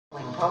The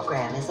following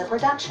program is a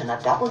production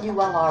of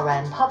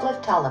WLRN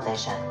Public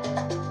Television.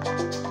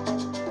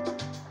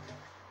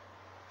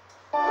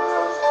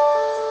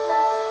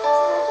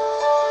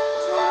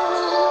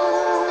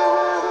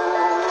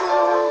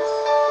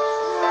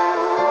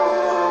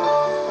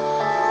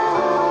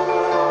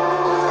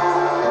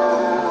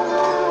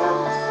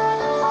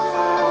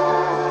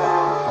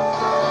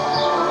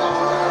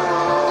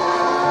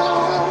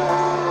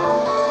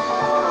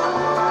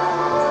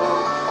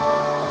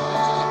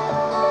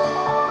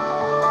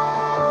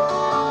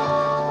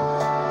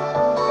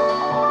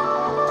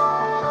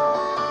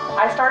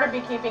 I started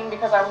beekeeping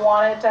because I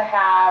wanted to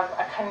have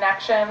a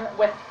connection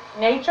with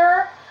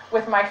nature,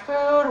 with my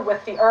food,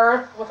 with the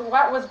earth, with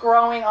what was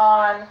growing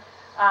on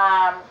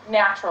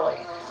naturally.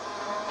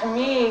 To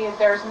me,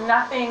 there's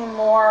nothing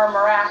more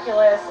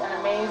miraculous and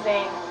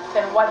amazing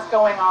than what's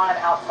going on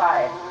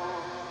outside.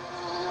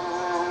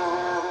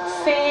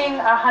 Seeing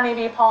a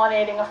honeybee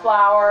pollinating a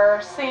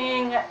flower,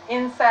 seeing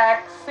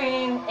insects,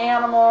 seeing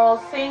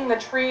animals, seeing the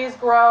trees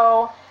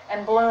grow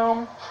and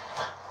bloom,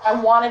 I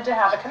wanted to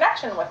have a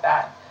connection with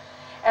that.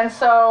 And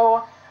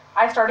so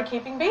I started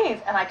keeping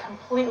bees, and I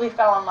completely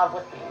fell in love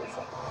with bees.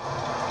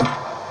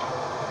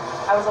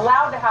 I was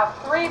allowed to have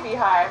 3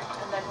 beehives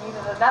and then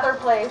needed another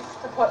place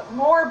to put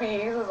more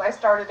bees as I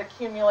started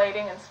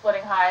accumulating and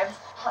splitting hives.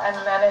 And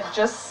then it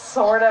just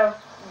sort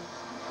of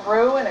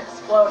grew and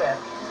exploded.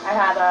 I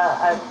had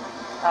a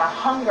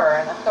hunger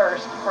and a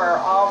thirst for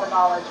all the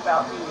knowledge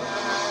about bees.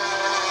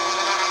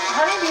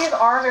 Honeybees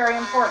are very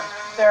important.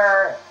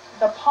 They're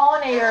the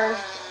pollinators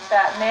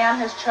that man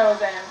has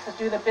chosen to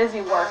do the busy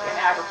work in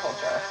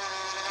agriculture.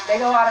 They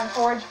go out and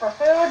forage for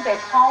food,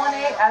 they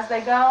pollinate as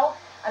they go,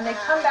 and they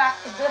come back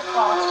to this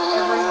box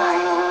every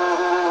night.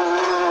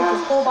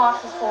 This whole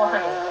box is full of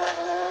honey.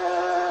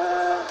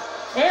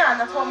 And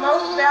that's what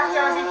most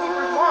backyard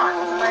beekeepers want,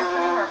 is a nice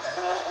honey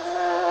harvest.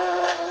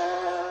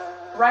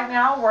 Right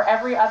now, we're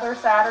every other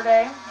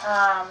Saturday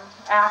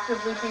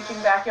actively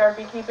teaching backyard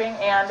beekeeping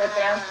and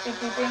advanced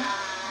beekeeping.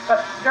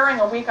 But during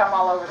a week, I'm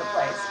all over the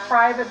place.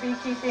 Private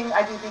beekeeping,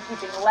 I do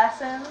beekeeping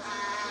lessons.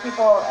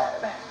 People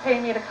pay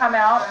me to come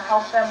out and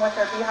help them with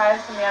their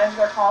beehives to manage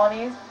their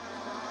colonies.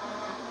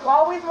 You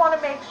always want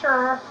to make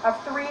sure of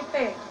 3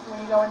 things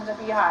when you go into the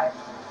beehive.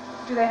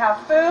 Do they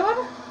have food,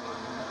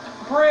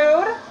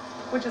 brood,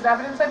 which is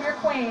evidence of your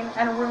queen,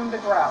 and room to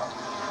grow?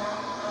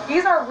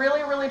 Bees are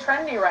really, really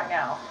trendy right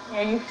now. You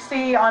know, you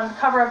see on the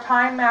cover of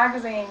Time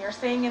magazine, you're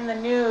seeing in the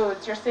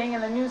news, you're seeing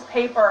in the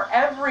newspaper,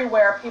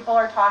 everywhere people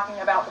are talking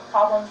about the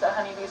problems that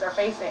honeybees are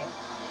facing.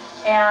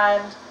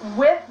 And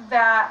with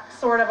that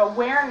sort of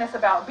awareness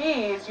about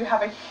bees, you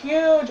have a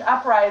huge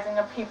uprising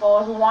of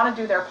people who want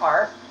to do their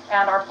part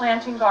and are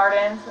planting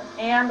gardens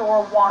and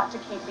or want to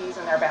keep bees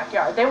in their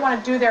backyard. They want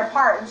to do their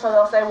part, and so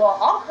they'll say, well,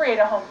 I'll create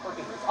a home for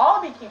bees.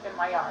 I'll beekeep in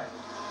my yard.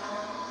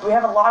 We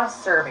have a lot of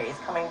surveys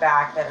coming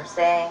back that are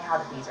saying how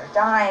the bees are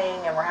dying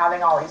and we're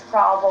having all these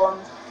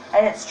problems.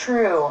 And it's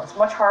true. It's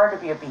much harder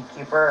to be a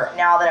beekeeper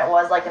now than it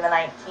was like in the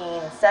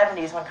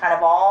 1970s when kind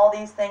of all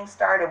these things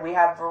started. We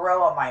have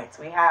varroa mites,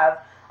 we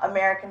have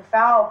American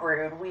foul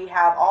brood, we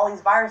have all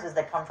these viruses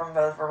that come from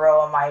those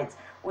varroa mites,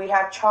 we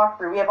have chalk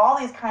brood, we have all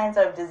these kinds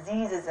of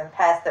diseases and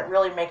pests that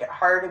really make it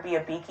hard to be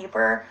a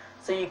beekeeper.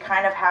 So you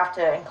kind of have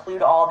to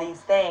include all these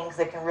things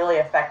that can really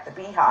affect the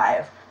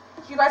beehive.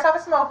 You guys have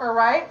a smoker,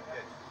 right?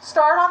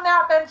 Start on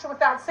that bench with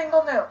that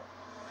single nute.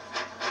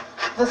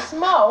 The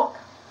smoke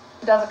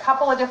does a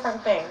couple of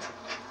different things.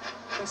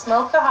 We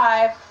smoke the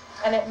hive,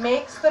 and it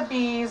makes the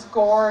bees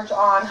gorge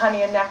on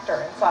honey and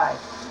nectar inside.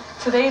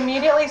 So they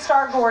immediately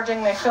start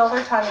gorging, they fill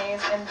their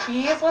tummies, and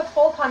bees with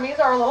full tummies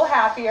are a little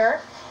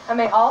happier, and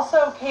they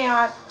also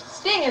can't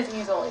sting as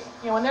easily.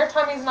 You know, when their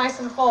tummy's nice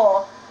and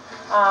full,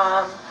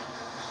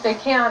 they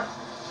can't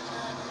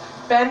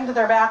bend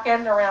their back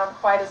end around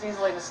quite as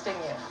easily to sting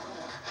you.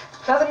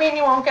 Doesn't mean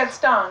you won't get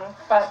stung,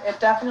 but it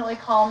definitely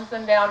calms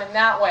them down in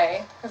that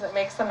way because it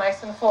makes them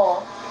nice and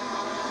full.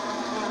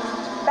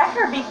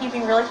 Backyard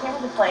beekeeping really came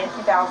into play in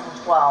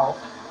 2012.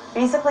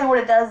 Basically what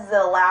it does is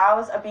it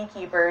allows a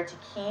beekeeper to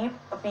keep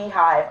a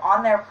beehive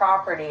on their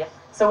property.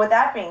 So with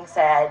that being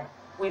said,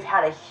 we've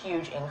had a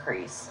huge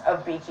increase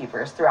of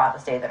beekeepers throughout the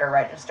state that are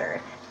registered.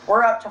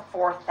 We're up to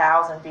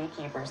 4,000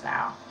 beekeepers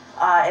now.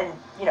 And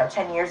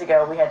 10 years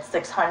ago we had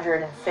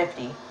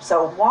 650.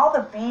 So while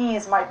the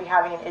bees might be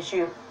having an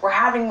issue, we're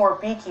having more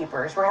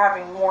beekeepers, we're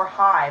having more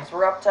hives.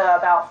 We're up to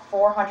about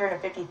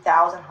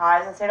 450,000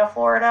 hives in the state of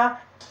Florida.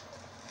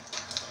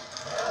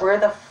 We're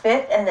the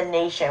 5th in the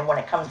nation when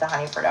it comes to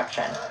honey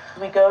production.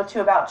 We go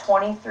to about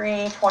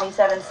 23,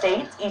 27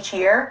 states each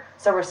year.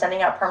 So we're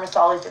sending out permits to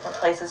all these different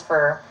places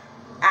for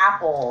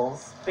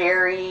apples,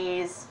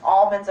 berries,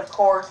 almonds, of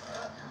course.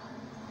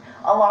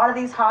 A lot of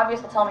these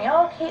hobbyists will tell me,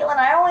 oh, Caitlin,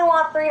 I only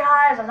want 3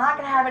 hives. I'm not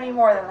going to have any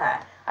more than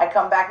that. I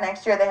come back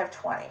next year, they have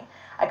 20.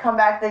 I come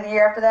back the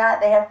year after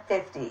that, they have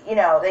 50. You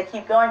know, they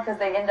keep going because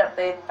they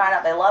find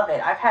out they love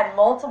it. I've had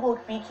multiple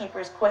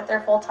beekeepers quit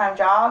their full-time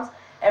jobs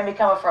and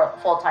become a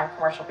full-time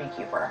commercial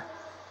beekeeper.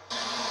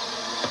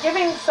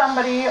 giving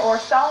somebody or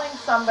selling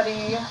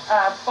somebody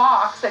a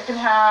box that can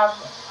have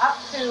up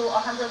to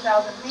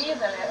 100,000 bees in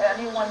it at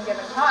any one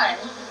given time,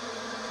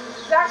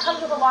 that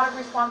comes with a lot of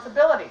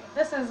responsibility.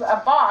 This is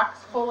a box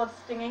full of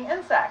stinging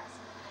insects.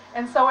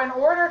 And so in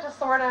order to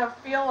sort of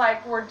feel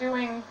like we're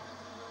doing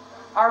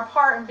our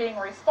part in being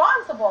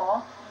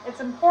responsible, it's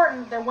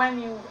important that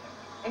when you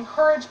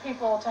encourage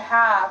people to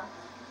have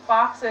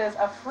boxes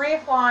of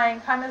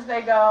free-flying,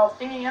 come-as-they-go,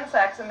 stinging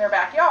insects in their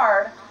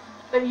backyard,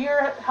 that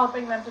you're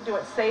helping them to do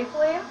it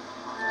safely.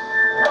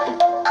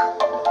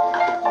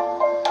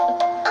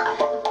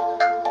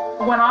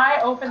 When I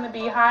open the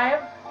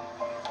beehive,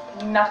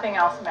 nothing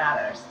else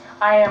matters.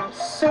 I am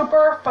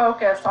super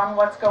focused on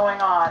what's going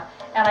on,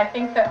 and I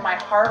think that my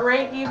heart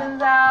rate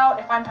evens out.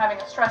 If I'm having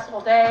a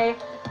stressful day,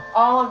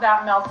 all of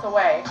that melts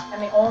away,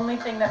 and the only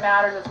thing that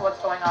matters is what's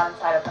going on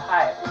inside of the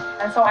hive.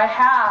 And so I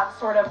have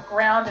sort of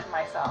grounded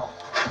myself.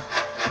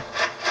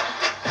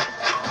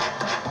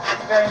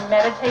 It's very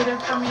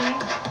meditative for me,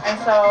 and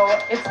so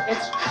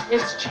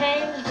it's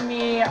changed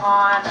me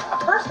on a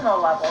personal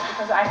level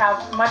because I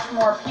have much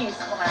more peace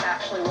when I'm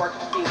actually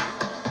working bees.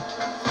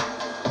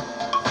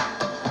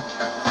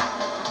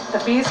 The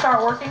bees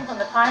start working from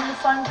the time the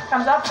sun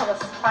comes up till the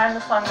time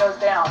the sun goes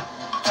down.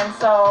 And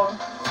so,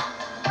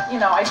 you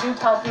know, I do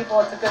tell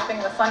people it's a good thing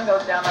the sun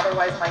goes down,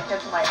 otherwise my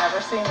kids might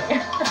never see me.